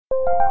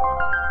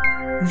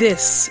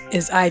This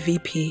is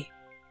IVP.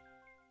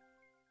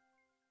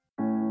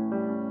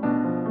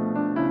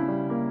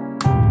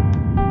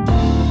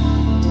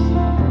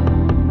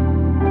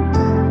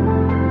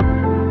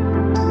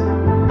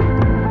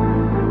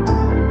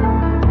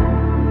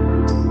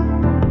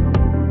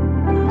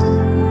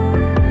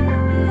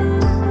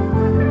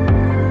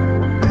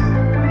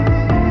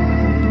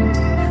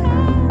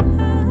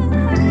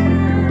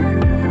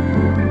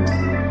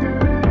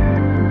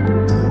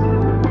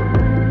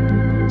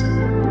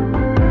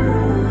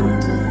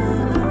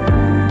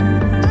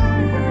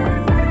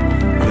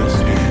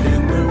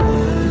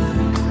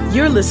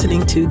 You're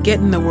listening to Get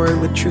in the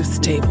Word with Truth's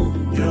Table.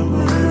 Your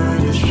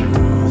word is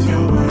truth,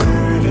 your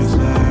word is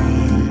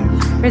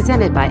life.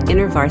 Presented by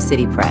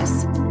InterVarsity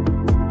Press.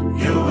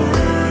 Your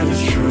word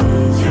is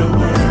truth, your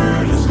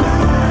word is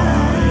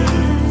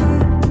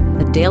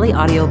life. A daily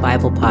audio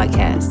Bible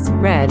podcast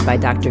read by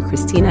Dr.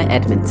 Christina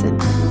Edmondson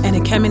and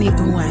Ekemini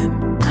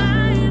Uwan.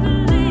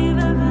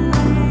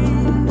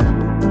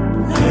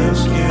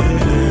 Let's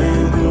get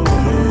in the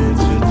word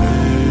today.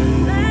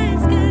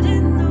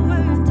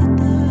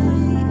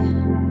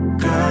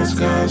 God's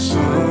got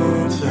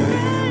something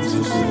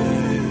to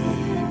say.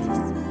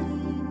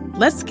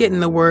 Let's get in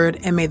the Word,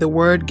 and may the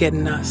Word get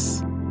in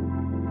us.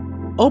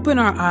 Open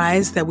our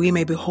eyes that we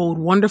may behold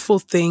wonderful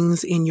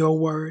things in your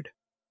Word.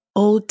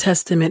 Old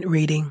Testament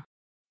reading.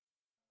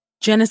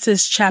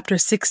 Genesis chapter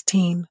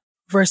 16,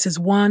 verses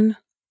 1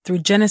 through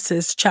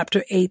Genesis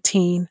chapter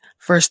 18,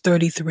 verse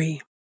 33.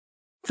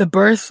 The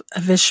birth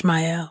of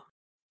Ishmael.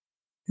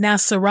 Now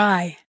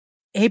Sarai,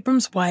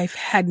 Abram's wife,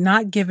 had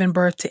not given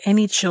birth to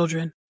any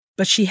children,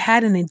 but she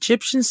had an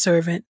Egyptian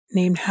servant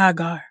named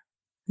Hagar.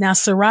 Now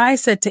Sarai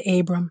said to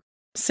Abram,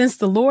 "Since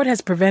the Lord has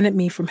prevented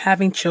me from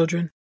having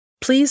children,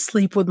 please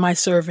sleep with my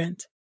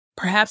servant.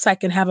 Perhaps I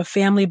can have a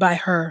family by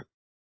her."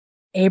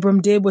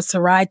 Abram did what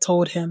Sarai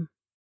told him.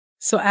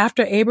 So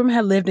after Abram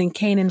had lived in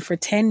Canaan for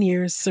 10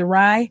 years,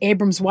 Sarai,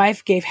 Abram's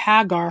wife, gave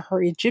Hagar,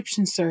 her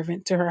Egyptian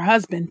servant, to her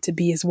husband to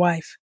be his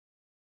wife.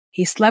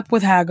 He slept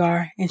with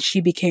Hagar, and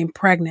she became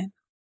pregnant.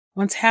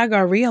 Once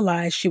Hagar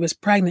realized she was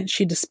pregnant,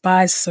 she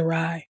despised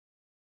Sarai.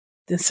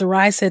 Then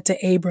Sarai said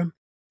to Abram,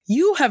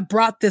 "You have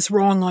brought this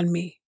wrong on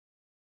me.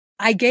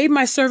 I gave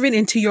my servant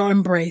into your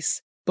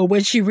embrace, but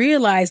when she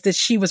realized that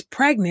she was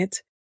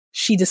pregnant,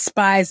 she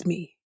despised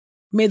me.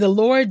 May the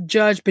Lord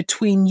judge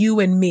between you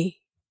and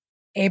me."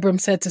 Abram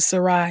said to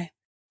Sarai,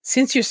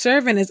 "Since your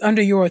servant is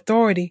under your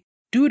authority,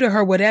 do to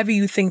her whatever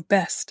you think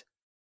best."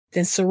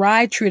 Then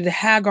Sarai treated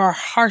Hagar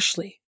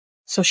harshly,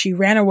 so she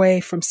ran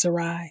away from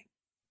Sarai.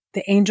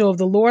 The angel of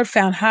the Lord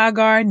found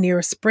Hagar near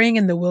a spring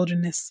in the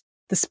wilderness,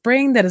 the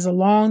spring that is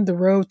along the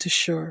road to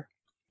Shur.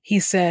 He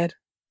said,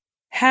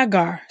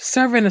 "Hagar,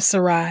 servant of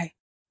Sarai,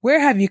 where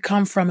have you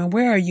come from and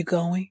where are you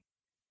going?"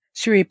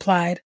 She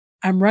replied,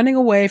 "I'm running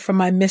away from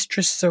my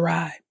mistress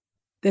Sarai."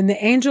 Then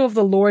the angel of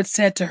the Lord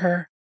said to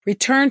her,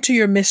 "Return to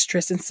your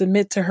mistress and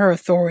submit to her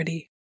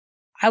authority.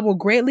 I will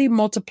greatly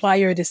multiply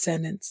your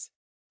descendants."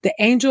 The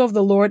angel of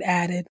the Lord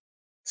added,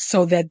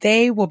 "So that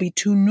they will be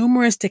too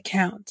numerous to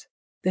count."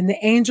 Then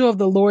the angel of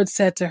the Lord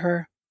said to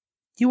her,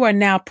 "You are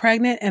now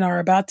pregnant and are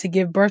about to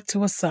give birth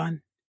to a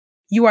son.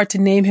 You are to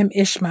name him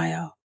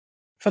Ishmael,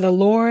 for the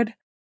Lord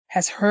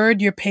has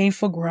heard your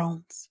painful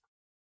groans.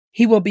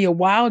 He will be a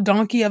wild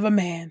donkey of a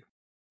man.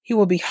 He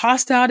will be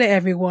hostile to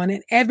everyone,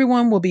 and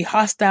everyone will be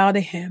hostile to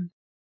him.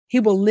 He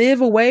will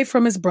live away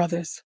from his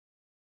brothers."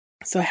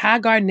 So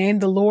Hagar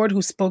named the Lord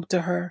who spoke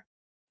to her,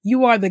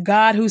 "You are the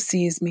God who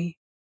sees me."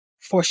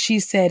 For she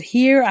said,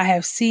 "Here I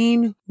have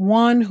seen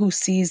one who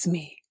sees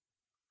me."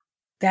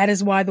 That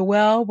is why the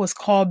well was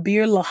called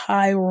Bir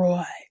Lahai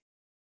Roi.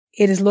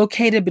 It is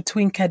located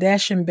between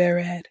Kadesh and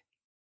Bered.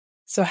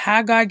 So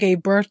Hagar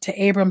gave birth to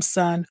Abram's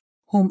son,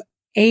 whom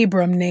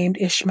Abram named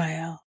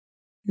Ishmael.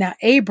 Now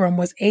Abram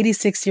was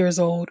 86 years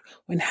old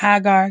when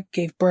Hagar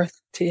gave birth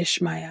to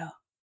Ishmael.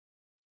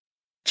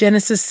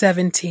 Genesis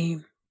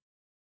 17.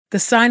 The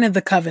sign of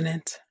the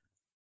covenant.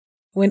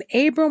 When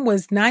Abram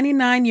was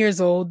 99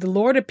 years old, the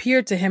Lord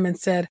appeared to him and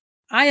said,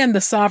 "I am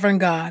the sovereign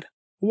God.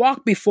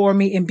 Walk before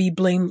me and be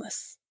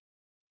blameless.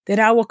 Then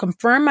I will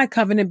confirm my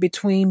covenant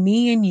between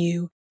me and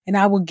you, and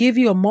I will give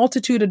you a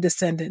multitude of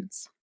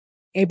descendants."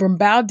 Abram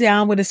bowed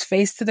down with his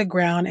face to the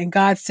ground, and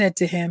God said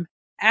to him,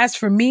 "As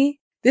for me,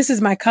 this is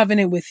my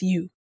covenant with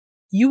you.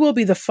 You will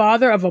be the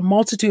father of a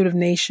multitude of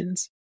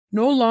nations.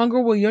 No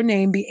longer will your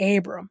name be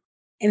Abram.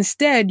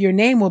 Instead, your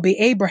name will be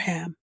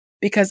Abraham,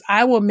 because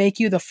I will make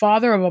you the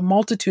father of a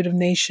multitude of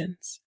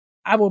nations.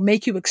 I will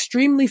make you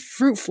extremely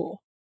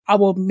fruitful. I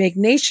will make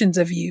nations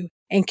of you,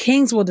 and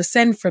kings will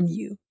descend from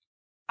you.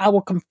 I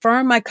will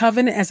confirm my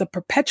covenant as a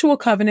perpetual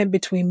covenant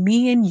between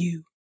me and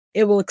you.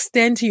 It will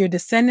extend to your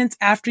descendants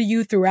after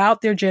you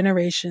throughout their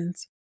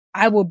generations.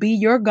 I will be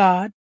your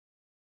God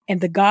and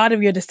the God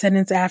of your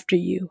descendants after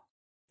you.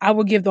 I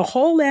will give the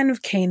whole land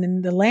of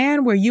Canaan, the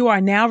land where you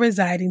are now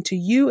residing, to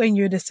you and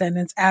your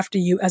descendants after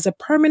you as a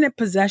permanent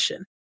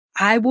possession.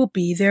 I will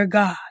be their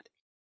God."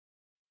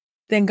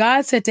 Then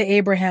God said to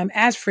Abraham,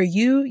 "As for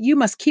you, you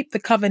must keep the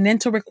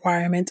covenantal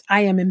requirement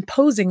I am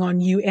imposing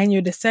on you and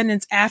your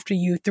descendants after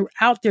you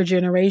throughout their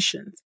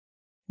generations.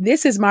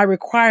 This is my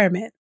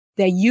requirement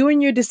that you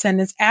and your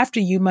descendants after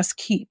you must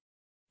keep.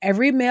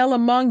 Every male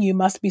among you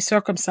must be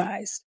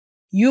circumcised.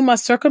 You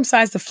must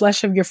circumcise the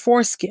flesh of your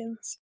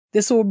foreskins.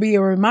 This will be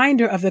a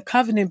reminder of the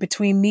covenant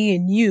between me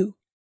and you.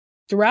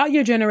 Throughout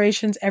your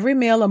generations, every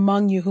male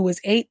among you who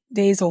is 8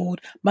 days old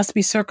must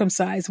be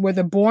circumcised,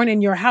 whether born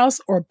in your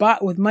house or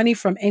bought with money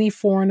from any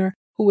foreigner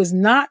who is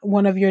not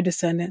one of your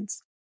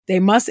descendants. They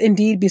must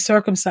indeed be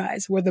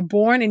circumcised, whether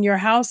born in your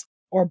house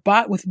or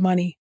bought with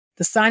money.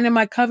 The sign of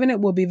my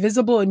covenant will be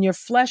visible in your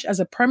flesh as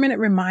a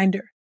permanent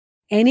reminder.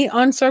 Any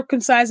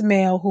uncircumcised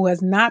male who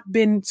has not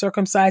been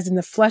circumcised in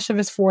the flesh of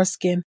his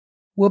foreskin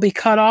will be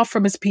cut off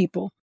from his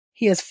people.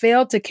 He has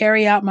failed to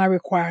carry out my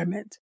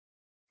requirement."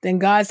 Then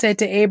God said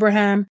to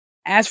Abraham,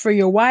 "As for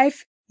your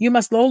wife, you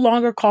must no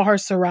longer call her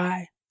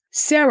Sarai.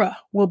 Sarah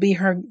will be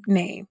her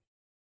name.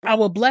 I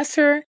will bless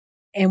her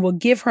and will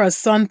give her a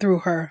son through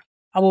her.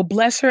 I will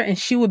bless her and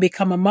she will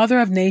become a mother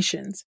of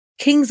nations.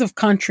 Kings of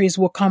countries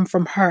will come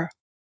from her."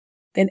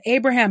 Then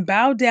Abraham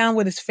bowed down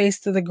with his face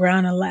to the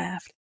ground and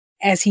laughed,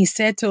 as he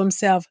said to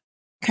himself,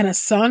 "Can a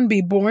son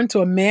be born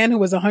to a man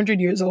who is 100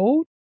 years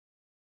old?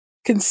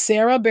 Can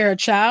Sarah bear a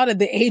child at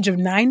the age of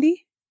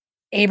 90?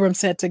 Abram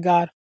said to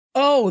God,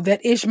 "Oh,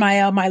 that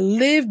Ishmael might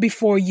live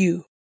before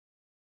you."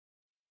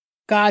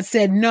 God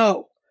said,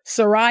 "No,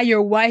 Sarai,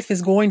 your wife,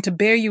 is going to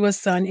bear you a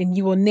son, and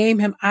you will name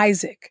him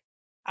Isaac.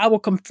 I will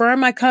confirm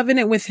my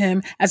covenant with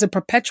him as a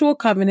perpetual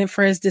covenant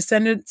for his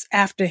descendants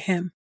after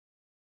him.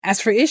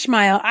 As for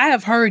Ishmael, I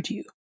have heard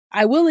you.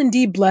 I will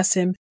indeed bless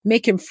him,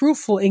 make him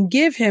fruitful, and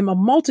give him a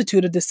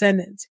multitude of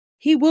descendants.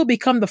 He will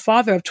become the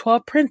father of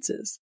 12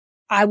 princes.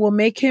 I will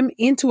make him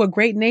into a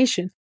great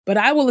nation, but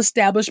I will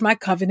establish my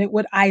covenant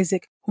with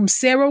Isaac, whom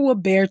Sarah will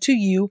bear to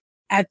you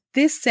at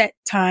this set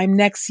time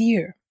next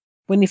year."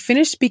 When he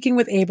finished speaking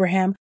with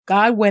Abraham,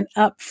 God went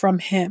up from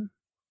him.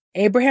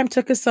 Abraham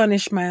took his son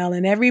Ishmael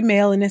and every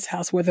male in his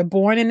house, whether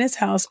born in his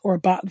house or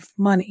bought with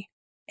money,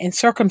 and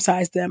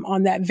circumcised them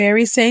on that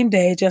very same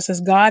day, just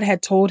as God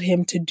had told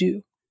him to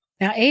do.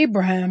 Now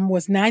Abraham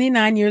was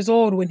 99 years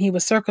old when he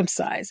was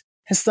circumcised.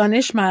 His son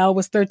Ishmael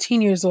was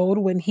 13 years old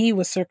when he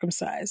was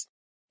circumcised.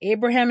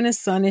 Abraham and his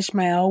son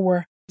Ishmael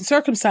were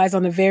circumcised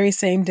on the very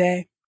same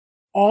day.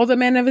 All the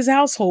men of his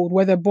household,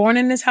 whether born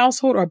in his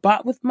household or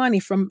bought with money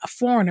from a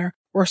foreigner,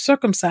 were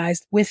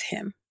circumcised with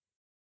him.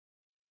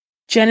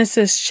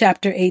 Genesis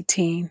chapter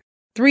 18.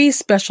 3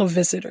 special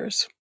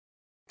visitors.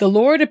 The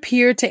Lord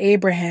appeared to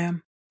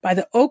Abraham by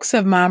the oaks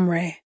of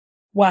Mamre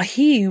while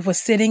he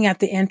was sitting at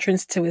the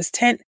entrance to his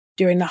tent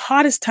during the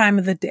hottest time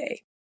of the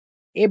day.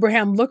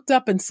 Abraham looked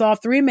up and saw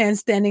 3 men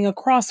standing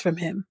across from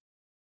him.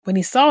 When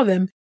he saw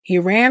them, he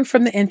ran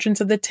from the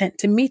entrance of the tent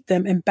to meet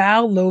them and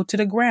bow low to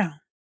the ground.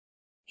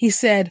 He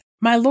said,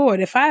 "My Lord,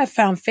 if I have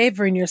found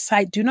favor in your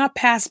sight, do not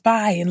pass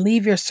by and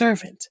leave your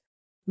servant.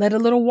 Let a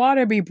little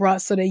water be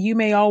brought so that you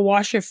may all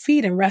wash your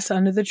feet and rest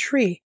under the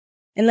tree.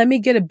 And let me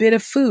get a bit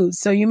of food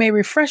so you may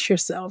refresh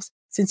yourselves,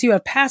 since you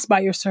have passed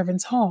by your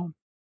servant's home.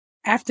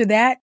 After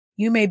that,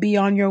 you may be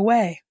on your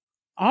way."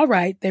 "All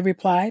right," they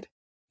replied.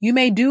 "You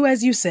may do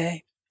as you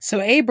say." So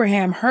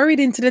Abraham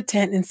hurried into the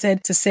tent and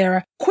said to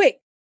Sarah, "Quick!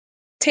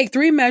 Take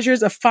 3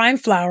 measures of fine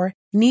flour,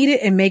 knead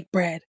it, and make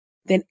bread."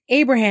 Then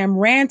Abraham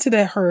ran to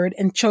the herd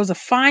and chose a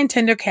fine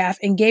tender calf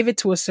and gave it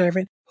to a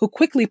servant who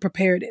quickly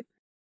prepared it.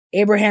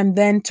 Abraham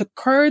then took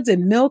curds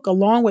and milk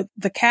along with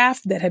the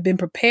calf that had been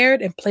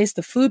prepared and placed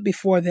the food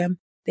before them.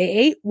 They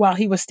ate while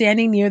he was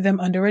standing near them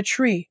under a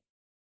tree.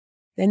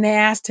 Then they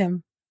asked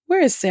him,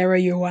 "Where is Sarah,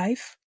 your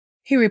wife?"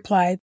 He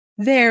replied,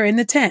 "There in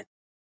the tent."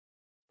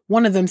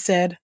 One of them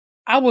said,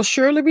 "I will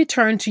surely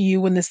return to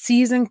you when the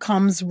season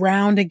comes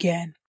round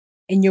again,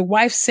 and your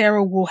wife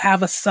Sarah will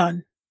have a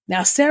son."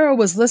 Now Sarah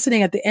was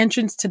listening at the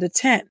entrance to the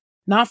tent,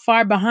 not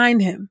far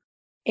behind him.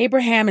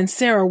 Abraham and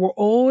Sarah were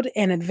old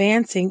and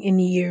advancing in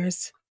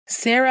years.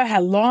 Sarah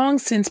had long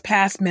since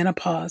passed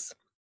menopause.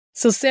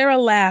 So Sarah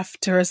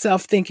laughed to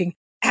herself, thinking,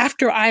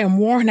 "After I am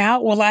worn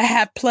out, will I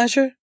have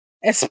pleasure,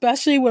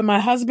 especially when my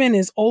husband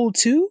is old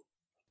too?"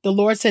 The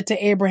Lord said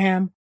to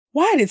Abraham,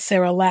 "Why did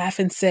Sarah laugh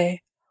and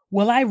say,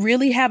 'Will I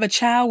really have a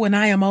child when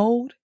I am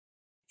old?'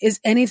 Is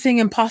anything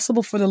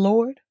impossible for the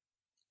Lord?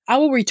 I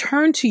will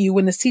return to you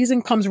when the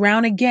season comes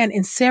round again,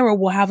 and Sarah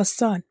will have a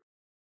son."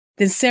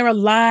 Then Sarah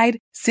lied,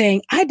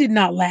 saying, "I did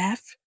not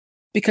laugh,"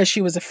 because she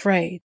was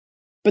afraid.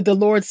 But the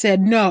Lord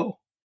said, "No,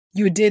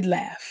 you did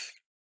laugh."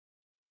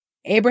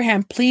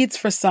 Abraham pleads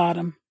for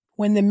Sodom.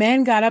 When the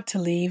men got up to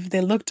leave,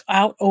 they looked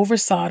out over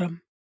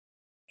Sodom.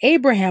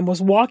 Abraham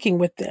was walking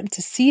with them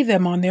to see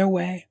them on their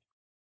way.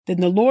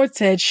 Then the Lord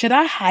said, "Should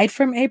I hide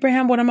from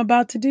Abraham what I'm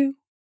about to do?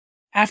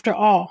 After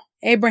all,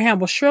 Abraham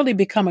will surely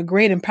become a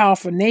great and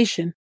powerful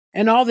nation,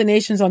 and all the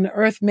nations on the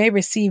earth may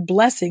receive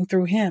blessing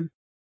through him.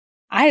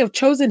 I have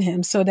chosen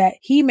him so that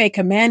he may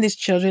command his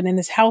children and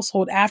his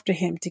household after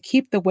him to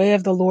keep the way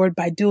of the Lord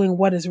by doing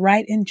what is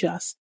right and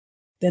just.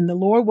 Then the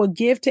Lord will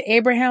give to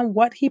Abraham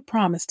what he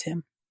promised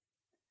him."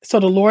 So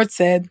the Lord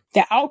said,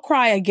 the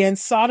outcry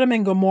against Sodom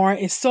and Gomorrah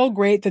is so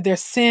great that their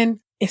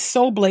sin is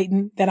so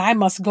blatant that I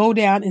must go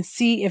down and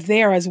see if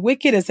they are as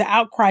wicked as the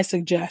outcry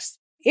suggests.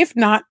 If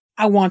not,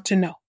 I want to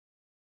know.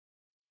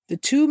 The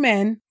two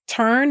men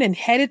turned and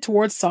headed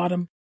towards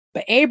Sodom,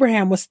 but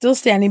Abraham was still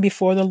standing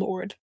before the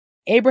Lord.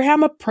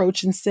 Abraham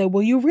approached and said,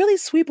 will you really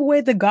sweep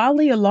away the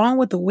godly along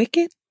with the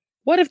wicked?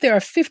 What if there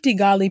are 50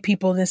 godly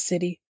people in this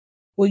city?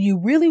 Will you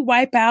really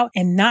wipe out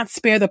and not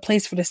spare the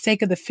place for the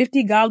sake of the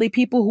 50 godly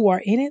people who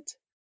are in it?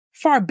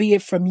 Far be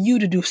it from you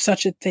to do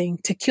such a thing,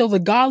 to kill the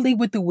godly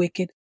with the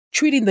wicked,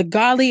 treating the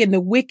godly and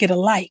the wicked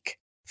alike.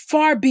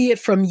 Far be it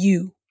from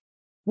you.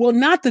 Will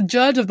not the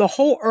judge of the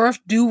whole earth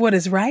do what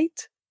is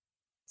right?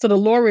 So the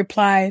Lord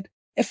replied,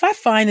 if I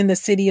find in the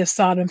city of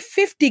Sodom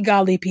 50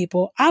 godly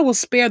people, I will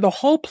spare the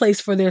whole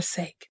place for their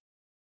sake.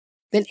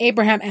 Then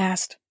Abraham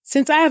asked,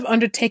 since I have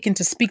undertaken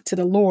to speak to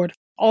the Lord,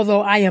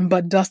 although I am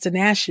but dust and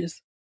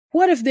ashes,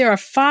 what if there are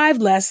 5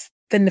 less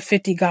than the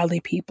 50 godly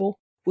people?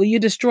 Will you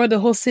destroy the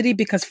whole city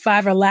because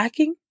 5 are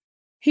lacking?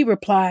 He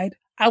replied,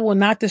 I will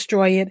not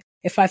destroy it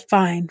if I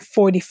find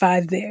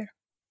 45 there.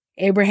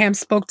 Abraham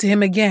spoke to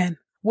him again.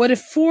 What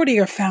if 40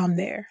 are found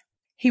there?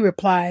 He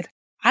replied,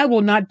 I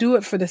will not do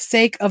it for the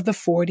sake of the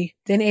 40.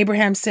 Then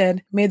Abraham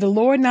said, may the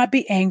Lord not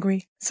be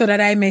angry, so that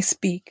I may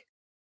speak.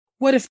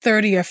 What if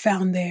 30 are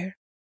found there?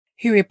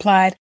 He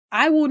replied,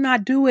 I will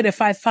not do it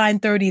if I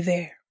find 30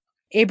 there.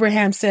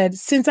 Abraham said,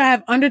 since I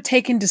have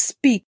undertaken to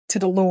speak to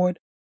the Lord,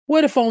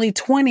 what if only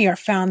 20 are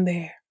found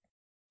there?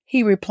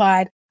 He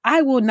replied,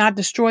 I will not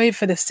destroy it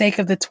for the sake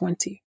of the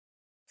 20.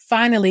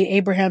 Finally,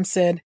 Abraham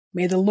said,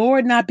 may the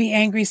Lord not be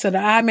angry, so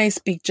that I may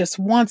speak just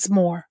once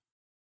more.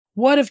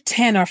 What if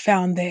 10 are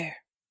found there?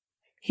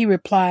 He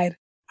replied,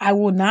 I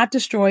will not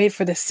destroy it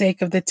for the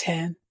sake of the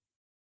 10.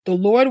 The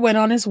Lord went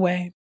on his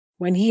way.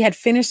 When he had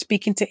finished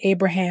speaking to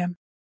Abraham,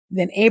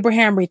 then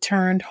Abraham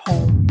returned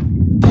home.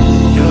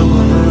 Your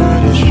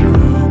word is true.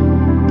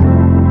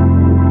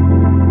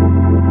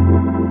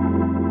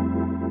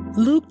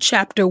 Luke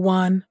chapter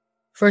 1,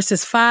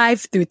 verses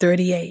 5 through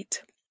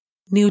 38.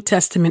 New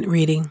Testament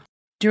reading.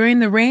 During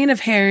the reign of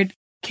Herod,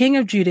 king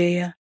of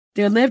Judea,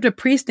 there lived a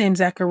priest named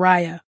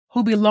Zechariah,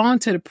 who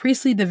belonged to the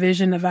priestly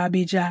division of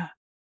Abijah,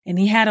 and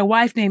he had a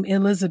wife named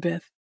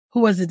Elizabeth,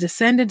 who was a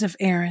descendant of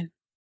Aaron.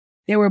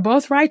 They were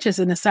both righteous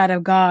in the sight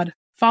of God,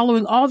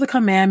 following all the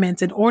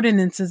commandments and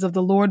ordinances of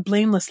the Lord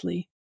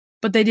blamelessly.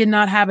 But they did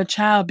not have a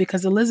child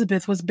because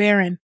Elizabeth was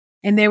barren,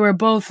 and they were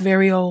both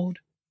very old.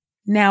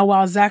 Now,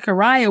 while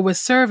Zechariah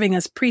was serving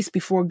as priest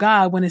before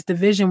God when his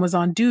division was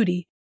on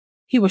duty,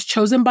 he was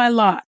chosen by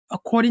lot,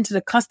 according to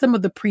the custom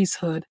of the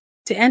priesthood,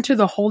 to enter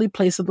the holy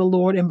place of the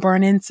Lord and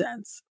burn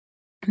incense.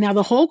 Now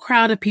the whole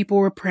crowd of people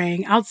were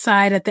praying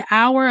outside at the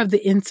hour of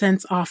the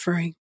incense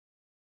offering.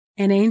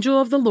 An angel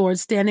of the Lord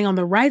standing on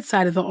the right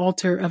side of the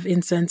altar of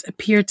incense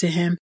appeared to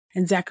him,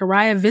 and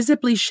Zechariah,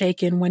 visibly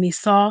shaken when he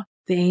saw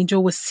the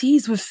angel, was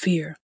seized with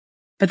fear.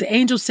 But the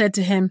angel said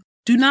to him,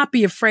 do not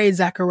be afraid,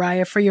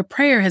 Zechariah, for your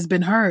prayer has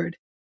been heard,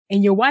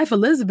 and your wife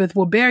Elizabeth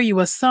will bear you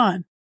a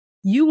son.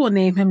 You will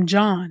name him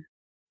John.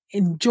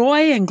 And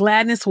joy and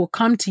gladness will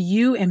come to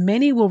you, and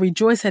many will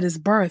rejoice at his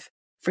birth,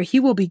 for he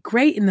will be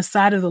great in the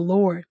sight of the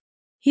Lord.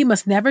 He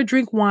must never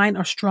drink wine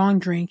or strong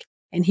drink,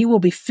 and he will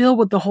be filled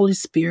with the Holy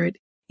Spirit,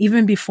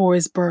 even before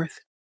his birth.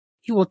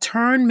 He will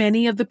turn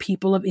many of the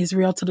people of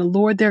Israel to the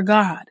Lord their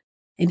God,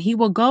 and he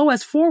will go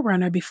as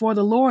forerunner before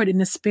the Lord in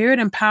the spirit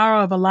and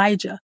power of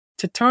Elijah,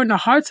 to turn the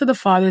hearts of the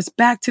fathers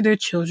back to their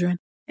children,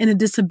 and the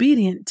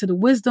disobedient to the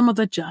wisdom of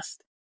the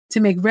just,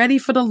 to make ready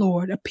for the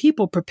Lord a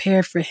people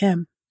prepared for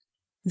him.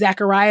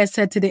 Zechariah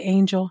said to the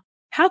angel,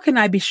 how can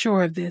I be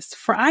sure of this?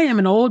 For I am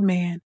an old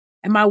man,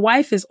 and my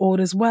wife is old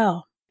as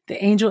well.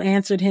 The angel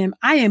answered him,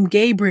 I am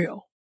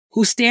Gabriel,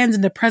 who stands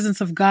in the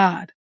presence of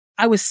God.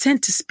 I was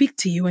sent to speak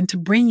to you and to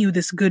bring you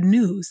this good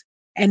news.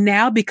 And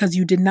now, because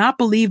you did not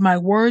believe my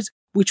words,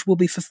 which will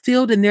be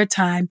fulfilled in their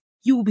time,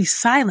 you will be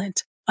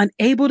silent,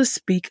 unable to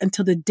speak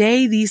until the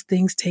day these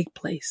things take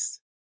place.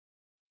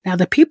 Now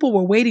the people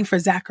were waiting for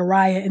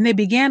Zechariah, and they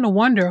began to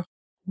wonder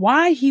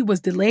why he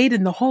was delayed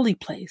in the holy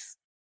place.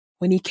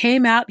 When he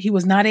came out, he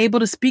was not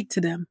able to speak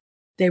to them.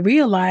 They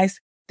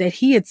realized that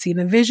he had seen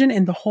a vision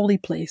in the holy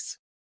place.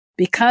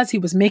 Because he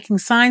was making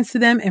signs to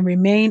them and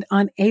remained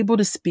unable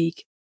to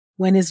speak,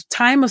 when his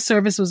time of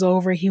service was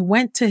over, he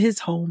went to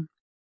his home.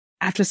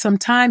 After some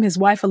time, his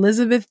wife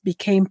Elizabeth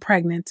became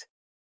pregnant,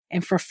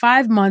 and for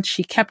 5 months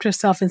she kept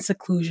herself in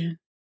seclusion.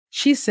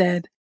 She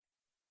said,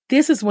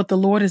 this is what the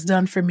Lord has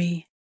done for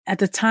me at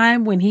the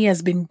time when he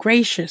has been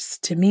gracious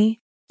to me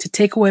to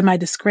take away my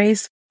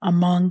disgrace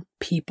among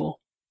people.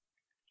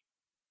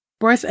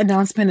 Birth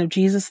announcement of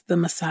Jesus the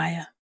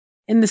Messiah.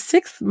 In the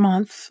 6th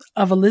month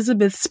of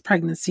Elizabeth's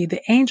pregnancy,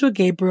 the angel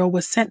Gabriel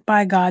was sent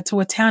by God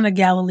to a town of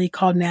Galilee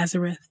called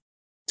Nazareth,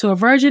 to a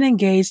virgin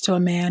engaged to a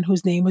man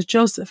whose name was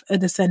Joseph, a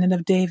descendant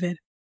of David,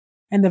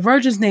 and the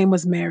virgin's name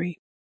was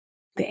Mary.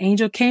 The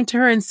angel came to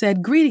her and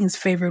said, greetings,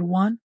 favored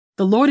one,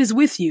 the Lord is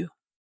with you.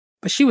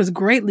 But she was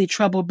greatly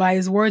troubled by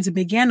his words and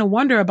began to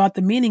wonder about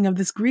the meaning of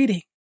this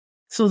greeting.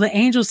 So the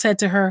angel said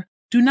to her,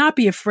 "Do not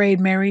be afraid,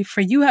 Mary, for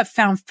you have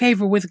found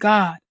favor with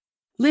God.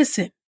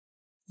 Listen,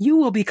 you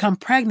will become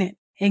pregnant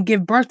and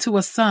give birth to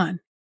a son.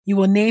 You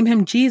will name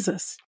him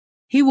Jesus.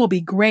 He will be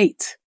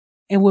great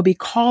and will be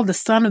called the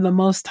Son of the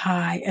Most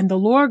High, and the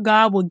Lord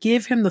God will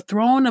give him the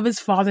throne of his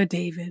father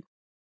David.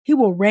 He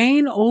will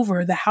reign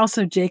over the house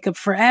of Jacob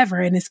forever,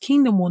 and his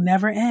kingdom will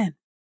never end."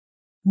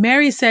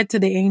 Mary said to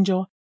the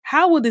angel,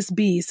 "How will this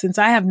be, since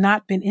I have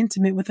not been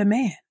intimate with a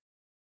man?"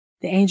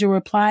 The angel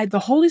replied,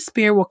 "The Holy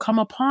Spirit will come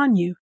upon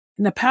you,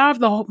 and the power of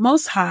the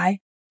Most High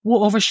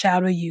will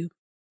overshadow you.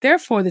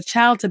 Therefore, the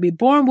child to be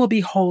born will be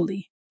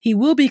holy. He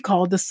will be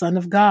called the Son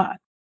of God.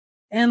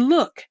 And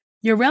look,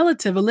 your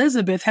relative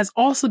Elizabeth has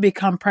also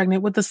become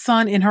pregnant with a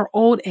son in her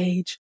old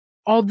age.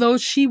 Although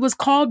she was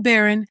called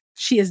barren,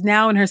 she is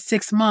now in her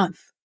 6th month.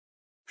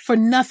 For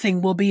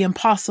nothing will be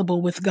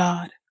impossible with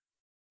God."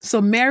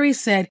 So Mary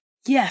said,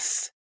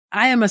 "Yes,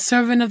 I am a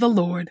servant of the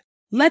Lord.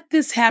 Let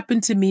this happen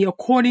to me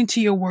according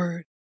to your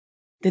word."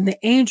 Then the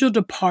angel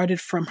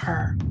departed from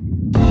her.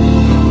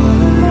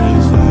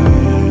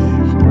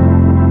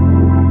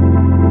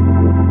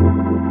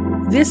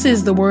 This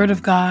is the word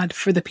of God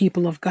for the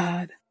people of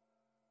God.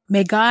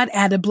 May God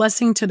add a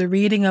blessing to the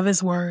reading of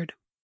his word.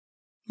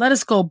 Let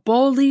us go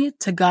boldly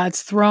to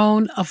God's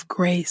throne of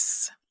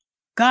grace.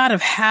 God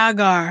of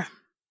Hagar,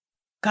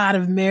 God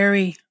of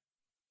Mary,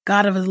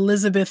 God of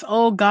Elizabeth,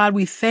 oh God,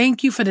 we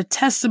thank you for the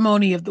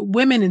testimony of the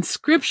women in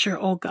Scripture,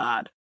 oh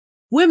God.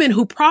 Women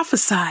who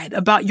prophesied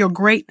about your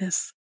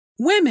greatness.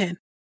 Women,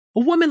 a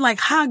woman like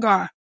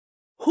Hagar,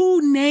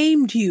 who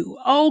named you.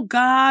 Oh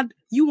God,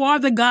 you are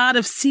the God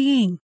of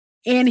seeing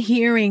and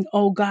hearing,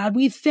 oh God.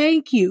 We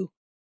thank you.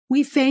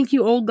 We thank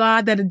you, oh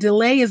God, that a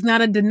delay is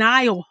not a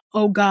denial,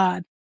 oh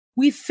God.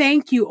 We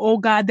thank you, oh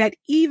God, that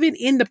even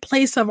in the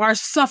place of our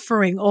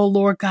suffering, oh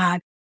Lord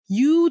God,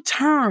 you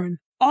turn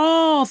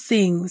all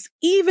things,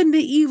 even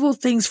the evil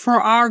things,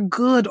 for our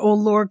good, oh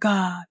Lord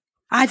God.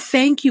 I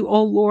thank you,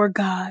 oh Lord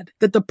God,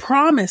 that the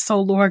promise, oh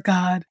Lord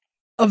God,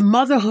 of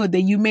motherhood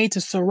that you made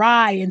to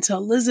Sarai and to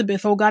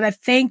Elizabeth, oh God, I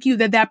thank you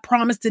that that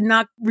promise did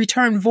not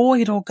return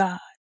void, oh God.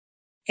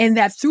 And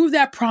that through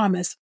that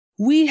promise,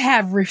 we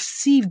have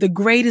received the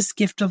greatest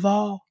gift of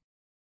all,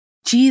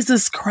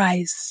 Jesus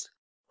Christ,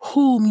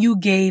 whom you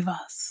gave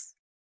us,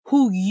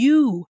 who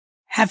you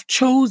have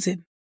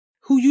chosen,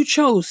 who you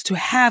chose to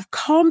have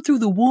come through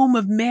the womb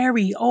of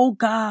Mary, oh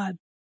God.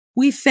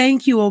 We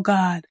thank you, oh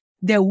God,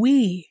 that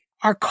we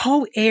are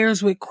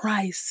co-heirs with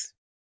Christ,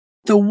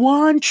 the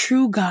one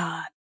true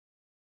God,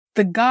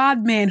 the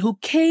God-man who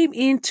came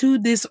into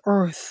this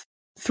earth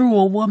through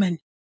a woman,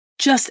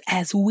 just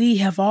as we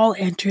have all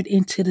entered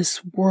into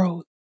this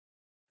world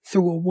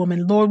through a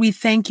woman. Lord, we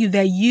thank you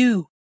that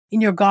you,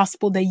 in your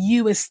gospel, that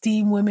you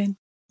esteem women.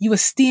 You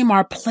esteem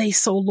our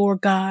place, O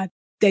Lord God,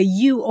 that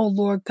you, O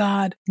Lord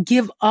God,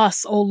 give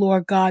us, O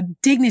Lord God,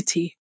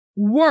 dignity,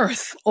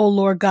 worth, O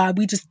Lord God.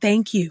 We just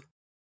thank you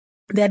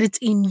that it's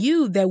in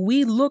you that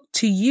we look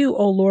to you,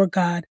 O Lord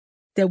God,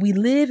 that we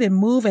live and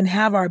move and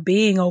have our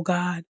being, O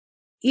God.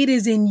 It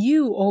is in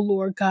you, O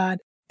Lord God,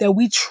 that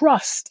we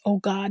trust, O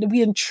God, and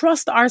we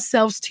entrust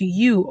ourselves to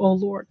you, O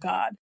Lord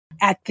God.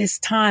 At this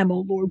time,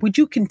 O Lord, would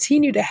you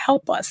continue to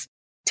help us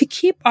to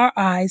keep our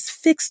eyes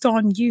fixed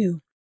on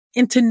you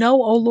and to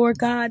know, O Lord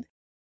God,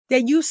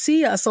 that you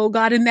see us, O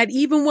God, and that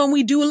even when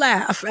we do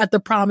laugh at the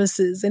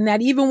promises and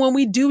that even when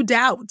we do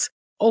doubt,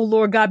 O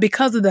Lord God,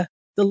 because of the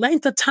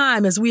length of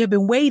time as we have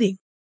been waiting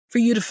for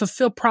you to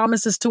fulfill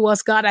promises to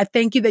us, God, I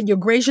thank you that you're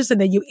gracious and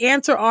that you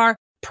answer our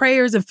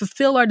prayers and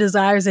fulfill our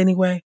desires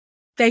anyway.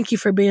 Thank you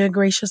for being a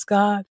gracious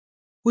God.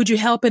 Would you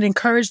help and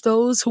encourage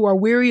those who are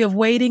weary of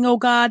waiting, O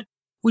God?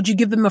 Would you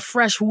give them a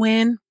fresh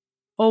wind?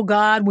 Oh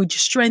God, would you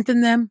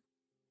strengthen them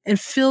and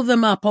fill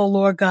them up, oh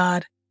Lord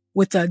God,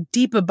 with a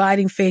deep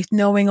abiding faith,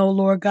 knowing, oh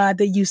Lord God,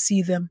 that you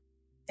see them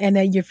and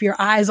that if your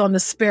eye is on the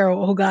sparrow,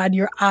 oh God,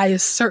 your eye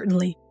is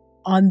certainly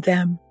on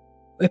them.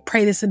 We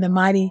pray this in the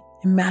mighty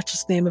and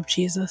matchless name of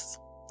Jesus.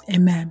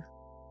 Amen.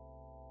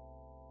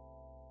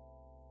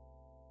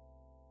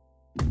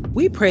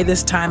 We pray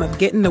this time of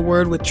Getting the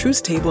Word with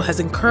Truth Table has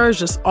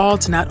encouraged us all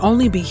to not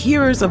only be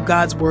hearers of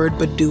God's word,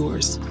 but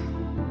doers.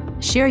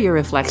 Share your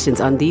reflections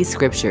on these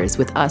scriptures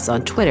with us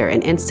on Twitter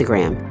and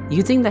Instagram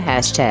using the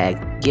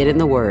hashtag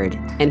 #GetInTheWord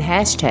and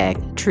hashtag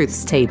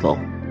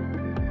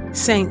 #TruthsTable.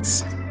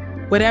 Saints,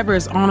 whatever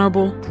is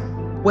honorable,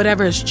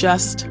 whatever is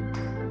just,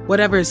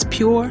 whatever is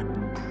pure,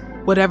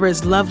 whatever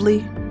is lovely,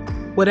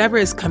 whatever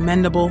is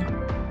commendable,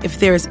 if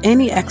there is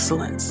any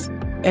excellence,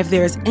 if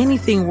there is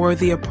anything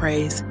worthy of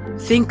praise,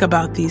 think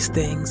about these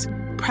things,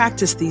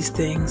 practice these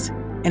things,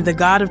 and the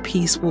God of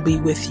peace will be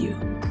with you.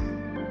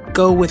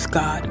 Go with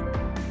God.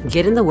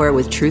 Get in the Word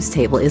with Truth's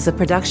Table is a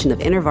production of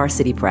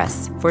InterVarsity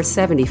Press. For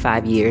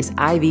 75 years,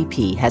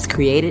 IVP has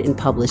created and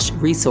published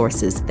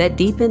resources that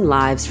deepen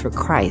lives for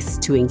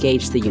Christ to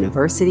engage the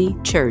university,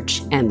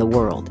 church, and the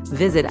world.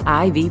 Visit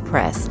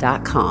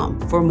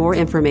ivpress.com for more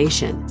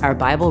information. Our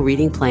Bible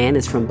reading plan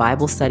is from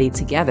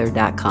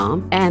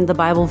BibleStudyTogether.com, and the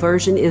Bible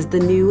version is the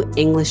New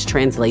English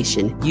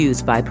Translation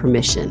used by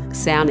permission.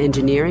 Sound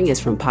engineering is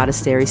from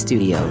Podastery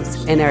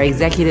Studios, and our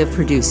executive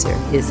producer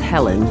is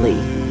Helen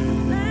Lee.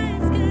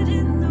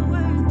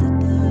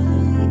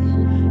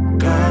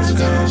 God's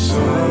got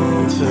so